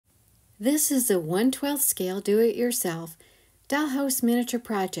This is a 1/12 scale do-it-yourself dollhouse miniature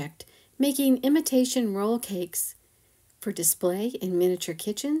project making imitation roll cakes for display in miniature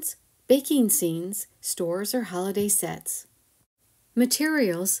kitchens, baking scenes, stores, or holiday sets.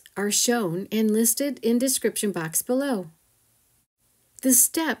 Materials are shown and listed in description box below. The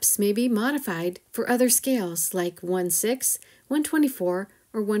steps may be modified for other scales like 1/6, 1/24,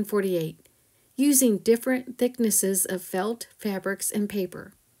 or 1/48, using different thicknesses of felt, fabrics, and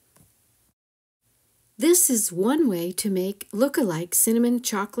paper. This is one way to make look-alike cinnamon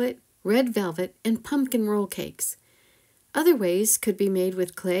chocolate, red velvet, and pumpkin roll cakes. Other ways could be made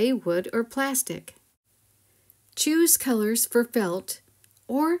with clay, wood, or plastic. Choose colors for felt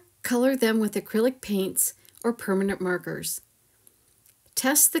or color them with acrylic paints or permanent markers.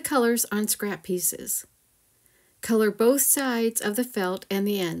 Test the colors on scrap pieces. Color both sides of the felt and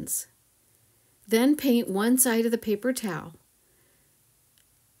the ends. Then paint one side of the paper towel.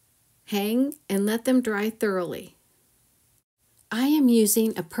 Hang and let them dry thoroughly. I am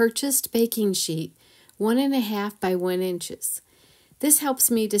using a purchased baking sheet 1.5 by 1 inches. This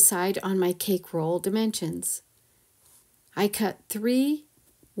helps me decide on my cake roll dimensions. I cut 3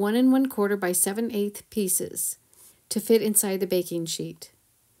 1 1/4 by 7/8 pieces to fit inside the baking sheet.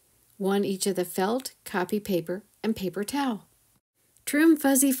 1 each of the felt, copy paper, and paper towel. Trim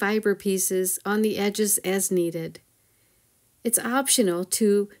fuzzy fiber pieces on the edges as needed. It's optional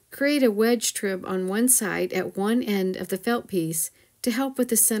to create a wedge trim on one side at one end of the felt piece to help with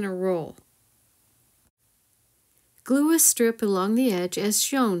the center roll. Glue a strip along the edge as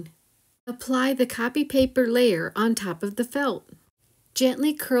shown. Apply the copy paper layer on top of the felt.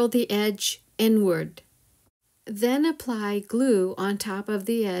 Gently curl the edge inward. Then apply glue on top of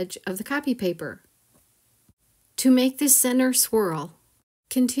the edge of the copy paper. To make the center swirl,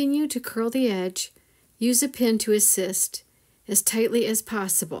 continue to curl the edge. Use a pin to assist as tightly as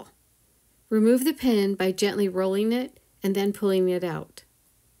possible. Remove the pin by gently rolling it and then pulling it out.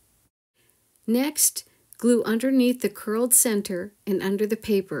 Next, glue underneath the curled center and under the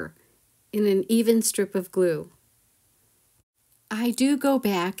paper in an even strip of glue. I do go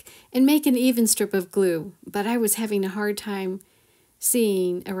back and make an even strip of glue, but I was having a hard time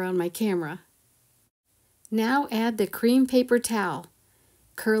seeing around my camera. Now add the cream paper towel.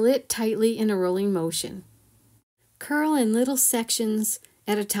 Curl it tightly in a rolling motion. Curl in little sections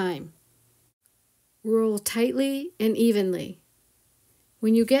at a time. Roll tightly and evenly.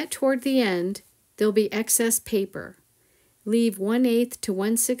 When you get toward the end, there'll be excess paper. Leave 1/8 to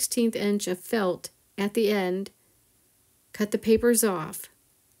 1/16 inch of felt at the end. Cut the papers off.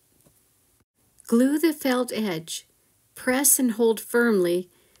 Glue the felt edge. Press and hold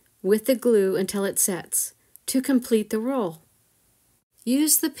firmly with the glue until it sets to complete the roll.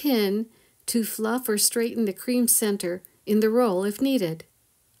 Use the pin to fluff or straighten the cream center in the roll if needed.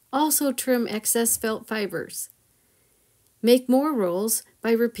 Also trim excess felt fibers. Make more rolls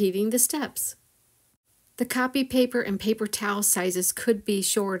by repeating the steps. The copy paper and paper towel sizes could be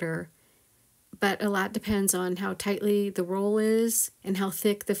shorter, but a lot depends on how tightly the roll is and how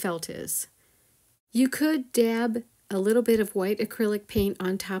thick the felt is. You could dab a little bit of white acrylic paint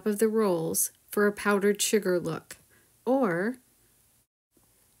on top of the rolls for a powdered sugar look, or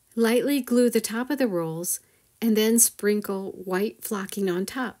lightly glue the top of the rolls and then sprinkle white flocking on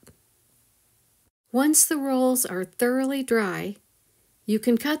top. Once the rolls are thoroughly dry, you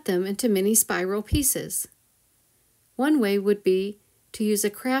can cut them into mini spiral pieces. One way would be to use a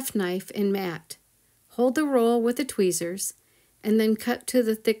craft knife and mat. Hold the roll with the tweezers and then cut to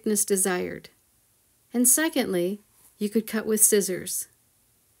the thickness desired. And secondly, you could cut with scissors.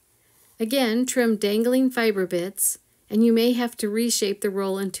 Again, trim dangling fiber bits, and you may have to reshape the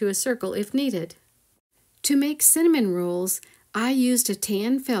roll into a circle if needed. To make cinnamon rolls, I used a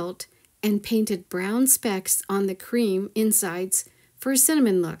tan felt and painted brown specks on the cream insides for a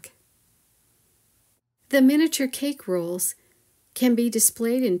cinnamon look. The miniature cake rolls can be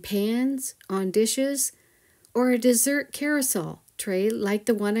displayed in pans, on dishes, or a dessert carousel tray like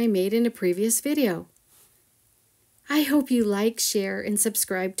the one I made in a previous video. I hope you like, share, and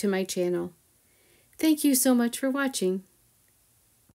subscribe to my channel. Thank you so much for watching.